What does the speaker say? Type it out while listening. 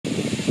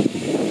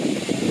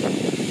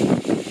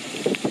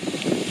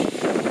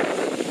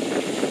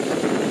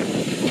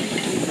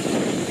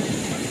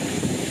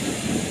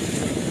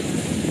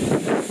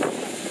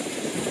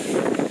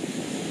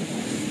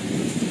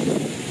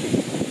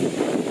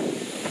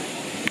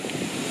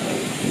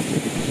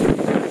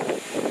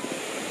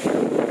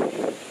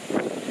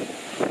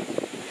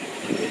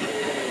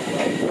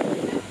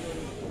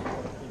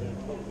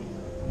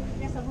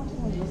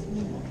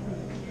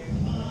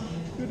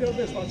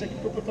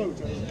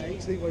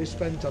think what he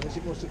spent on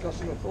it must have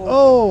cost him a fortune.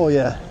 Oh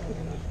yeah,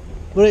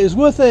 but it was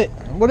worth it.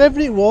 Whatever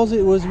it was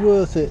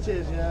worth it. It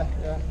is, yeah,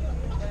 yeah.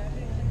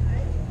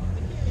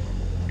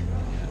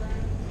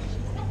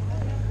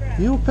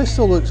 Your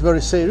pistol looks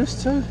very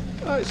serious too.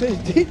 Oh, it's,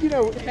 you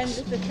know,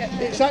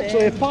 it's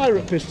actually a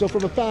pirate pistol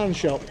from a pawn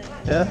shop.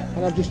 Yeah.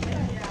 And I've just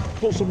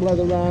put some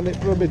leather around it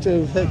for a bit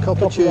of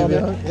copper tube on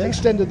it. Yeah.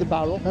 Extended the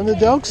barrel. And the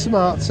dog's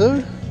smart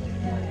too.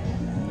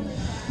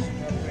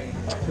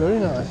 Very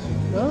nice.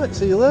 Right,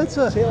 see you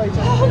later. See you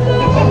later.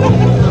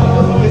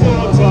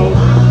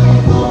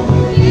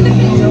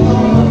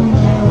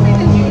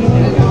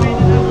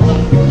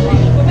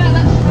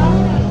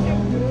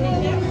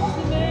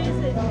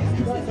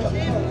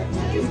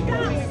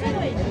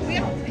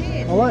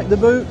 I like the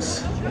boots.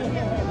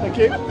 Thank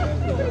you.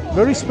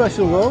 Very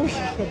special those.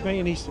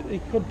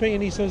 It could be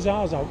in his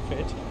Hussar's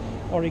outfit,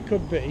 or he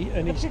could be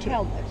in his pith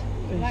helmet.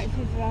 Like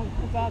his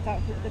Hussar's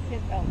outfit, the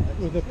pith helmet.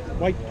 with a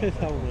white pith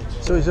helmet.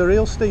 So he's a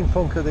real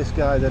steampunker, this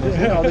guy then, isn't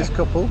he? Or this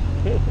couple?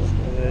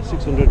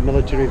 600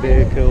 military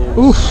vehicles.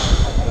 Oof.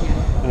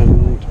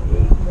 And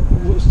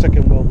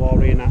Second World War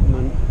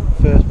reenactment,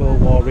 First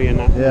World War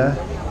reenactment. Yeah.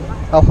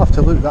 I'll have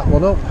to look that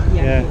one up.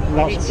 Yeah,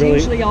 that's it's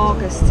brilliant. Usually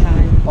August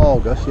time.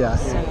 August, yeah.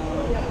 So,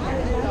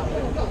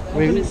 I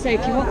was going to say,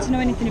 if you want to know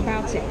anything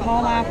about it,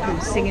 Paul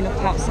Harper's singing up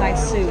outside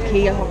Souk.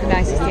 He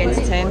organises the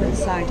entertainment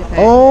side of it.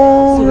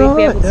 Oh, so we'll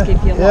be able to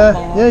give you a lot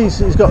more. Yeah,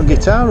 he's got a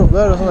guitar up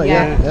there, hasn't he?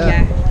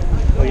 Yeah.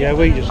 Well, yeah,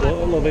 we just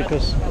love it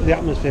because the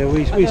atmosphere.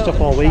 We stop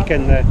all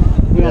weekend there.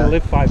 We only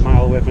live 5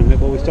 miles away from it,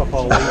 but we stop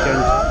all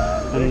weekend.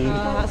 And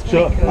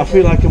so I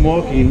feel like I'm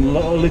walking in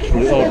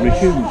literally ordinary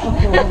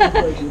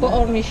shoes. But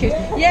ordinary shoes.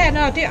 Yeah,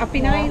 no, I do. I've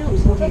been eyeing up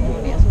some people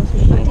with it as well,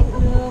 but I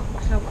didn't know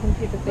how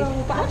comfy they'd be.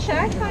 But actually,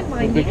 I find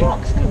my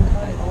knitbox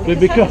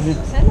comfy.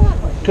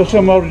 Because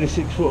I'm already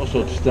 6 foot or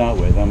so to start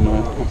with, I'm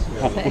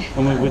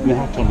with my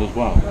hat on as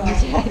well.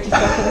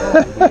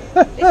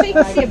 If you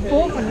can see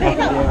above and then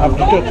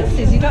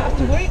you don't have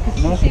to worry because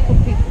you can see above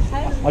people's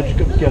heads. I've just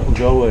got to be careful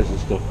goalways and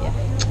stuff. Yeah.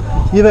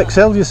 You've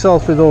excelled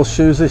yourself with those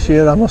shoes this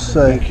year, I must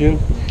say. Thank you.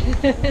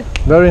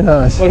 Very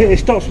nice. Well, it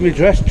stops me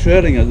dress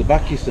trailing at the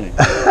back, you see.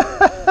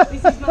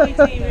 This is my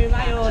tea room,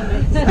 I own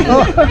it.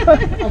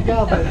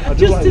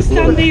 just to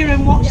stand here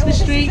and watch the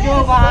street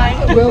go by.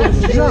 Well,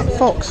 is that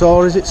fox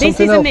or is it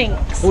something else? This is a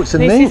minx. Oh, it's a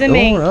minx. minx. This is a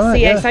minx. Oh, right, so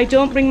yes, I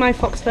don't bring my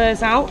fox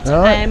furs out.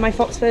 Right. My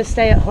fox furs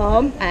stay at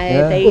home.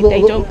 They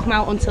don't come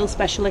out until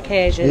special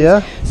occasions.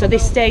 Yeah. So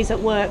this stays at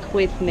work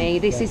with me.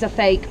 This is a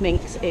fake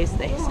minx, is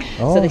this.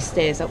 Oh. So this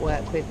stays at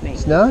work with me.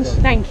 It's nice.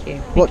 Thank you.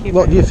 What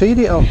do you feed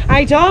it on?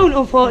 I don't,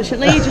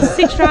 unfortunately. It just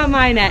sits round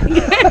my neck.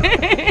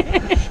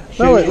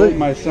 No, it looks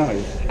my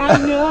size. I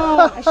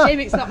know. A shame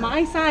it's not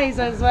my size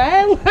as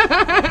well.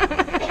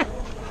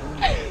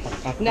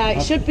 No,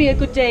 it should be a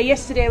good day.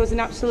 Yesterday was an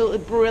absolutely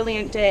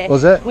brilliant day.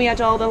 Was it? We had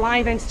all the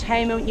live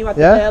entertainment, you had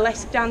the Yeah.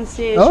 burlesque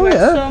dances, Oh, you had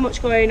yeah. so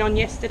much going on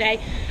yesterday,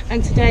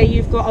 and today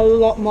you've got a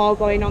lot more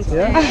going on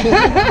today.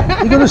 Yeah.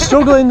 You're going to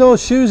struggle in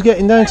those shoes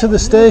getting down to the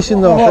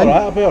station though, I think.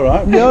 Alright, I'll be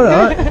alright. You're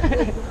alright.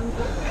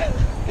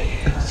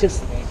 It's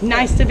just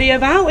nice to be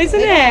about, isn't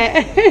it?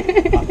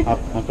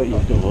 I bet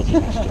you've done loads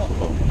of stuff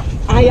about me.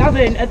 I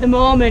haven't at the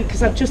moment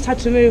because I've just had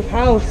to move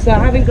house, so I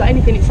haven't got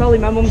anything. It's all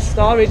in my mum's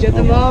storage at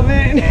the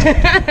moment.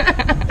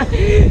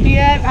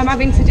 Yeah, I'm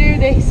having to do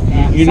this.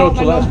 You know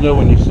to let us know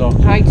when you sort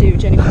it. I do,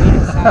 Jennifer,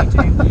 yes, I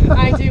do.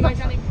 I do, my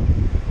darling.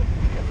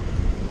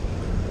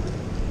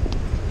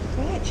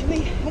 Right, shall we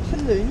head for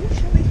lunch?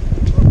 Shall we?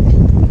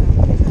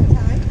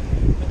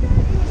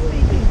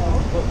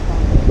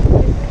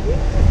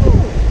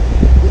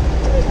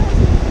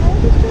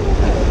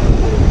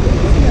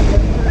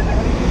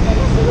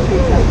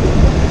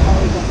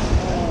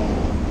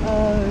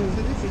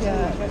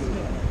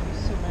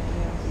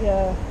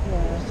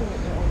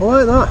 I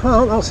like that.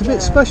 Oh, that's a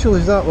bit special,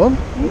 is that one?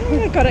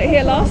 I got it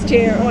here last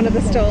year at one of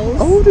the stalls.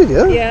 Oh, did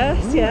you?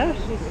 Yes, yeah.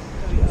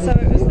 So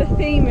it was the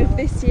theme of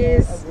this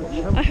year's.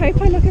 I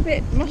hope I look a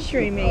bit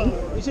mushroomy.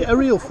 Is it a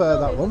real fur,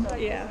 that one?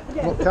 Yeah.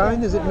 What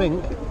kind? Is it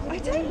mink? I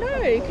don't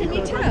know. Can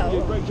you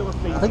tell?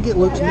 I think it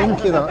looks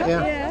minky, that,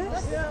 yeah.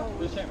 Yes.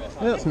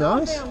 Yeah, that's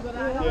nice.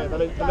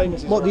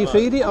 What do you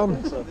feed it on?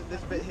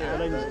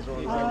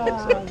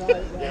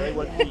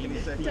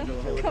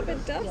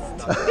 Covered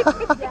dust.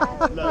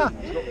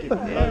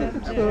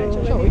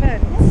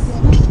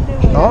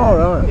 Oh,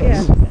 right.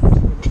 Yeah.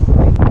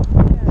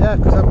 Yeah,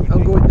 because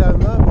I'm going down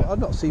there, but I've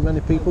not seen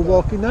many people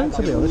walking down,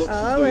 to be honest.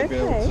 Oh,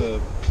 okay.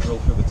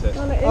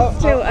 Well, it is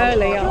still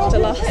early after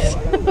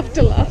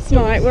last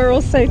night. We're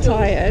all so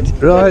tired.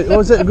 Right,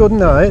 was it a good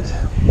night?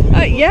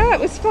 Yeah, it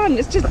was fun.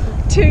 It's just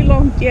too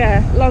long,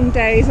 long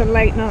days and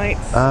late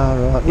nights. Ah,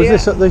 right. Was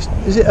this at least,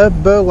 is it a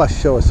burlesque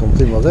show or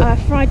something, was it?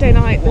 Friday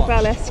night, the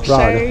burlesque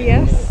show,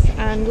 yes,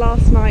 and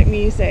last night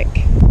music.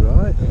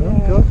 Right,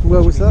 oh, good.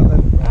 Where was that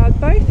then?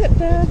 Both at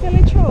the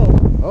Village Hall.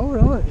 Oh,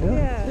 right,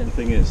 yeah.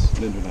 thing is,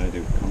 Linda and I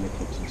do camera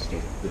clubs and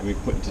stuff, and we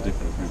put into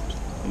different groups.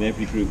 And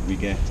every group we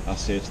get, I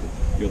say to them,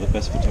 "You're the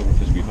best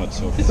photographers we've had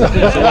so far." So when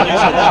you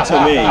said that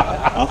to me,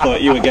 I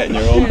thought you were getting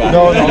your own back.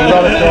 No,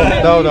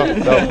 not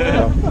at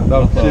all.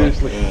 No,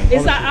 seriously.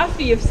 Is that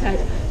after you've said,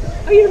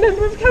 "Are you a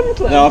member of Camera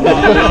Club?" No,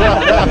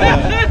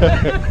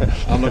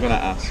 I'm not going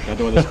to ask. I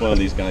don't want to spoil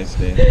these guys'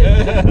 day.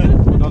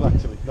 Not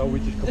actually. No, we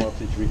just come out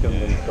each weekend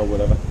and go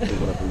whatever, do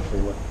whatever we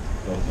feel like.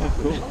 Oh,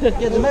 cool.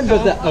 Yeah, the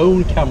members that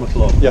own Camera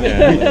Club.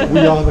 Yeah, we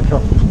are the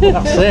club.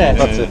 That's it.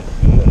 That's it.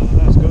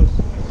 That's good.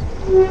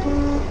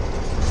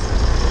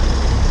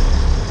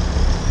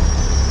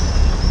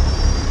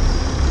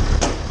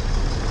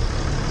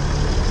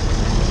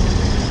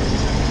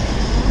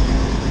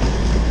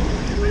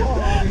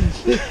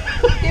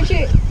 Gives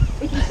you,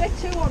 if you set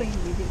 2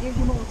 oranges, it gives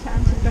you more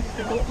time to press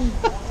the button.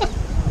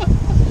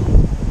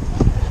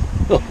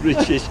 Oh,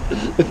 Richard,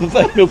 the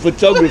professional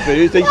photographer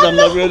who thinks I've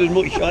never heard as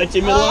much shite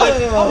in my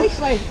life.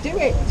 Honestly, do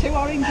it. 2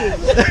 oranges.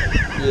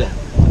 Yeah.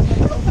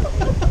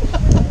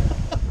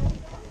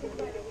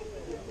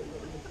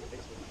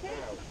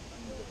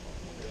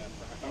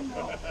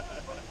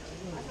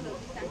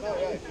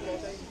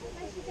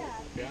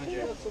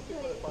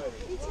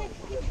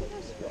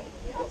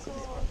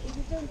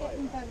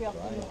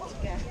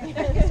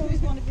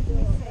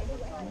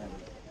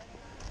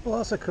 Well,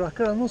 that's a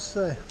cracker, I must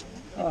say.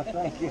 Oh,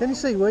 thank you. Can you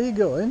see where you're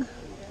going?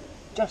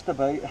 Just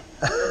about.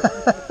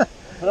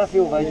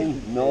 Peripheral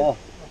vision, no.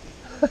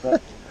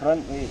 But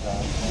front way,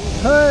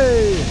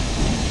 Hey!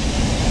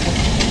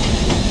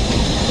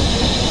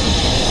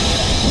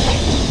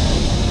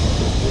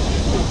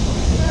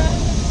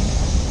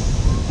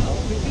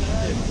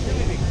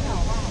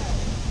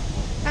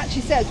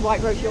 Actually says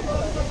white rose yogurt.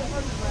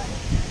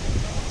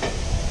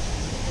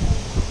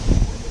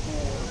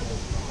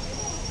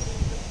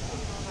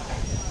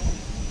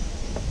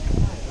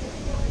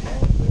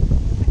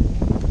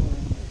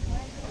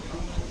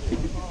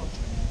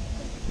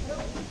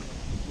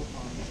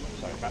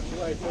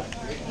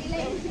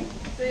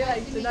 See you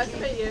later. Nice to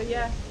meet you.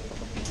 Yeah.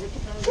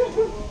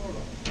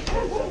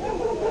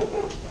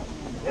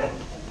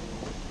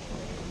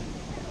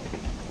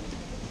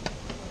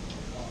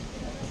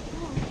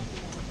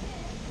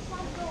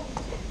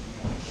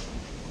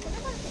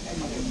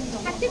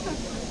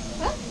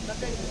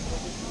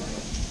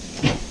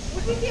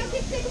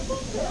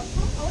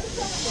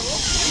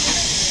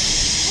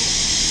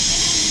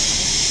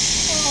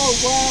 Oh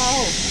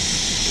wow!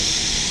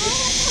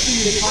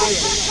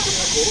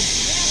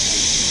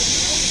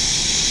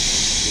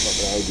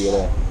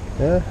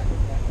 Yeah.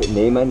 Put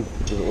name in,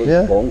 because it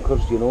looks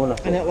bonkers, you know.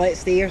 And it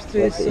lets the air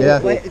through, so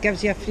it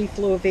gives you a free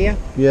flow of air.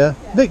 Yeah.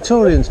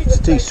 Victorian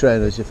teeth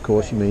trainers, of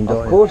course, you mean, don't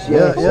you? Of course,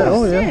 yeah.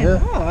 Oh, yeah.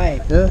 Oh,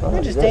 aye. Yeah.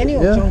 Not just any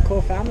old junk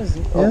off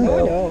Amazon. Yeah.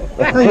 Oh,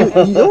 no.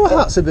 Hey, your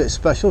hat's a bit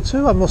special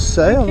too, I must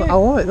say. I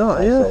like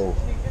that, yeah.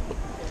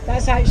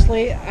 That's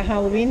actually a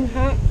Halloween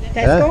hat.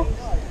 Tesco.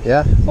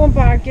 Yeah. Home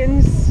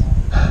bargains.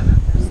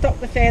 Stuck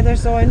the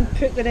feathers on,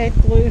 put the red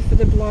glue for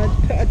the blood,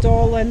 put a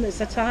doll in that's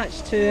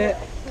attached to it,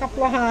 a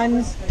couple of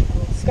hands,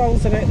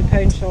 skulls are out the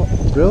pound shop.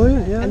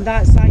 Brilliant, yeah. And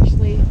that's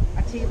actually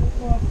a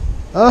tablecloth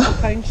at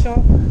the pound shop,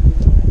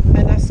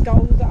 and a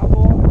skull that I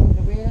bought and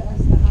the wear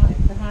as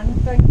the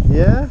hand thing.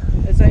 Yeah.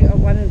 It's out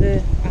of one of the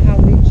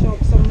Halloween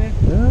shops somewhere.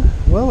 Yeah.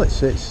 Well,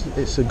 it's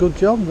a good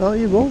job, aren't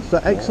you both?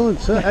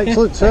 Excellent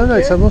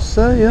turnout, I must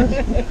say, yeah.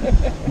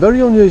 Very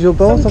unusual,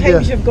 both of you.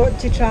 Sometimes you've got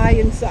to try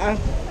and sort of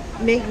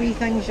make wee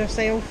things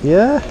yourself.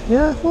 Yeah.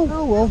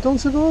 Well done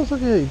to both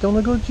of you. You've done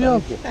a good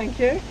job. Thank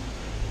you.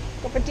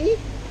 Cup of tea?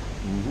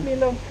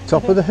 Milo.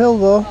 Top of the hill,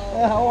 though.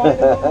 Oh, I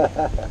know.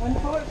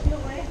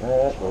 Unfortunately.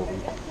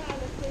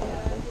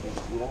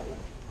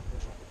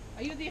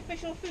 Are you the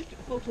official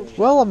photo shoot?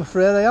 Well, I'm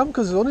afraid I am,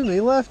 because there's only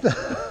me left.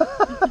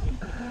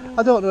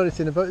 I don't know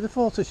anything about the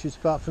photo shoot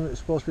apart from it was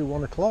supposed to be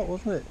 1 o'clock,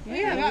 wasn't it?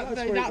 Yeah,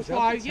 that's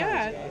why.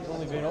 Yeah. It's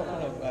only been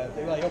open.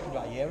 They were opened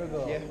about a year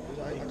ago. Yeah,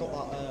 I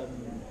got that.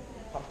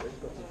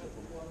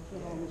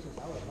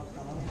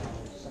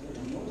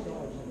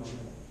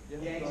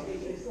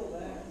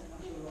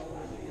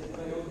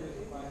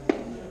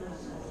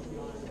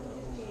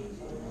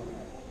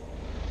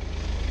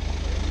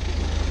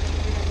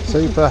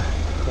 Super.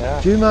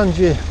 Yeah.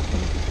 Jumanji.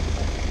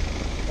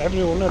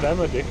 Every one of them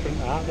are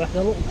different, aren't they?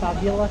 They look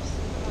fabulous.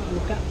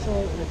 Look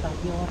absolutely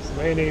fabulous. I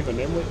mean, even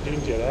them with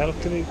ginger ale,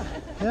 look at it.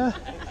 Yeah.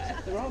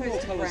 There are more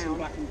colours than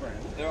black and brown.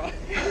 There are.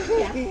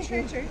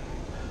 Yeah, true.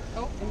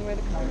 Oh, in the way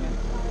the car again.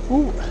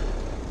 Ooh.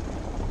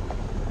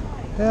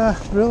 Yeah,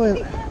 brilliant.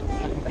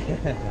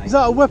 Is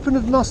that a weapon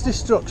of mass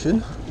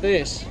destruction?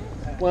 This?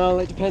 Well,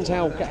 it depends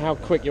how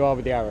quick you are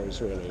with the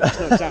arrows, really. It's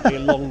not exactly a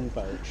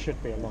longbow, it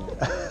should be a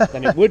longbow.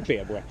 Then it would be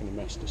a weapon of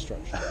mass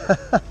destruction.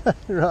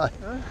 Right.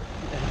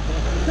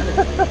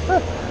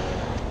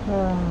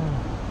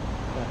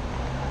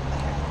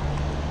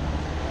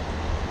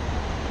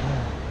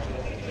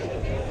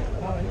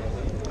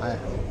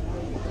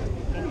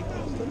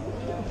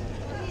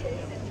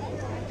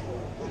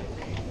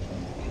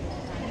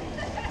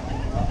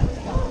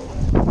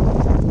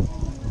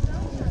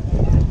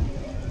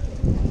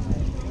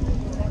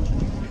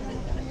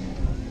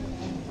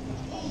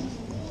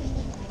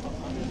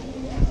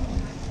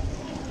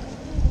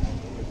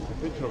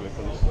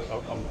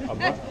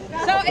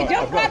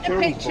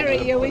 picture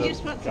of you, we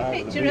just want a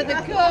picture of the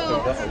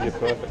coat. You're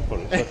perfect for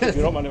it. So if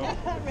you're not man.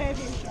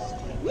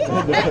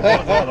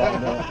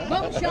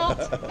 Mum shot.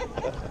 Do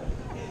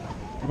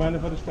you mind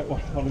if I just take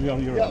one of you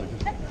on your own?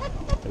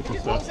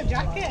 Just wants a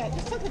jacket.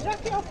 Just took the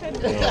jacket off him.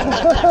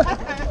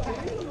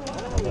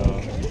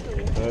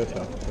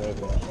 Perfect.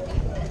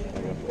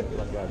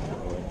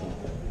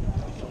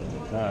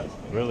 That's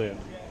brilliant.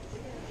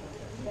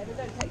 Yeah, they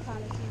don't take time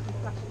to use the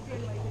flashes.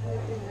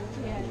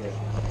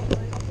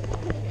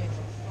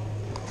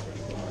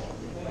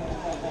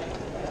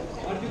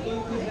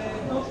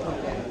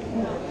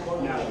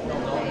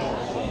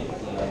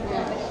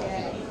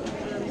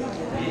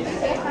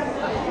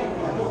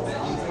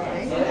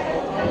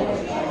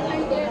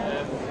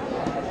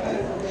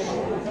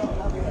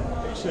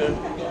 So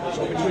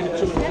between a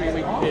 2 and 3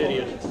 week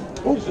period.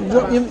 Oh,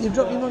 you've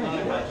dropped your money. I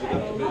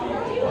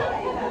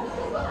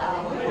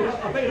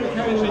bet the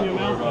carrot's in your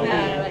mouth.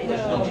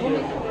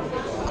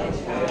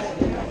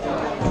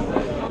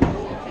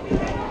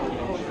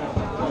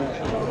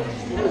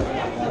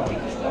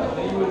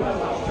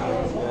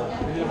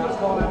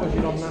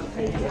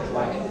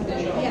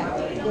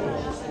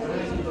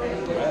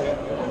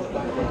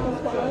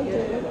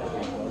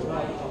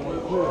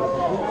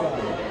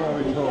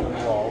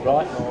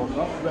 Right.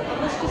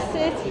 It's just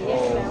 30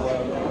 years now.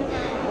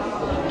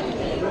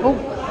 Oh.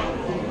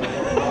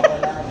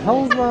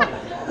 How's that?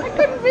 I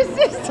couldn't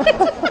resist it.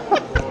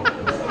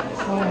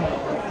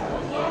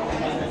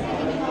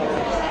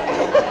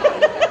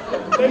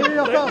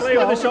 Don't play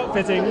with the shop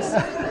fittings.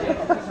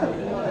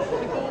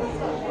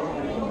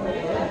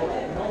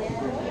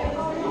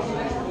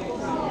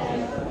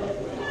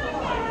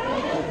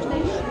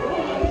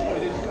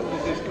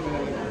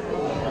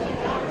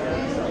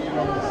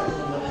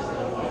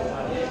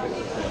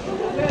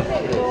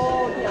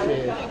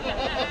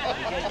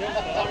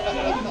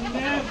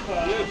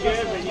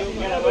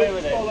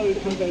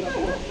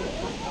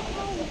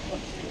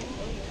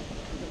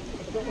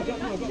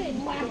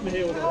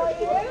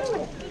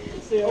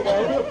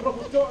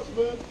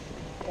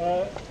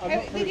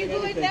 Did you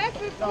go in there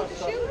for a photo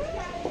shoot?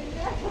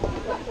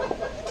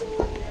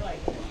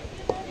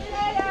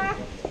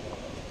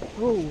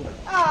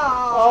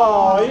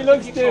 Oh, he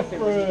looks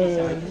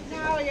different.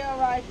 Now you're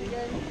alright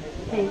again.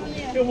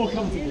 Feel more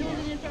comfortable.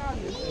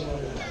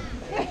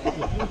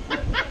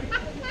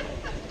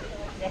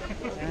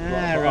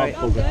 Right.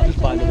 Just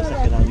buy another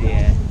second hand.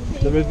 Yeah.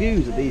 The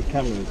reviews of these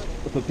cameras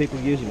for people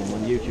using them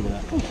on YouTube and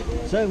that.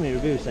 So many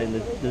reviews saying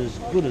that they're as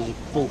good as a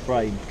full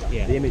frame.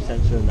 Yeah. The image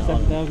sensor and that.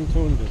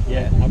 7,200.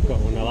 Yeah, I've got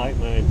one. I like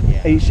mine.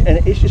 Yeah.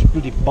 It's just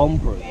bloody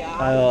bomb-proof.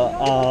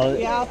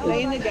 Yeah,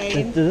 playing the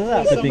game.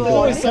 That's a big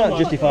goal. You can't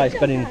justify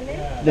spending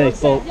nearly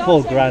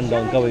four grand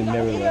on going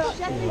mirrorless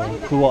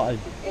for what I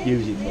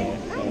use it for.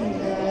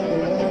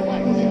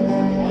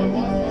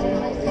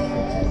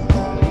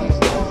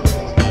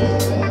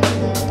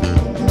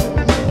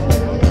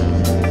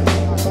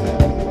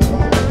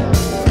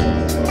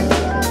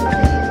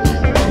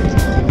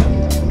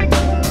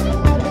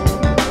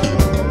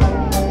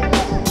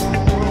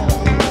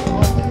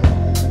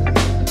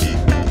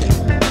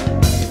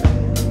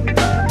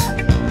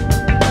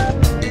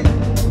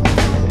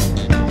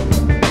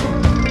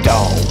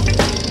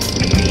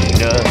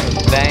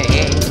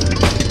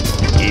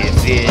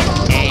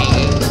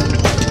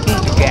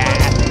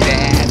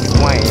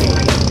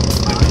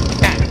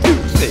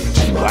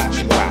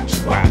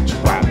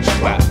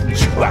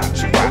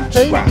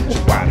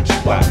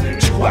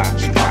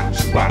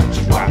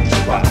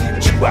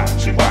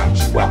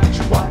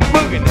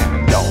 Moving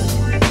now, don't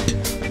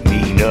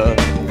mean a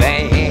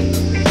thing.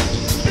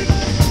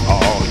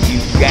 All you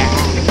got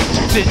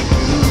to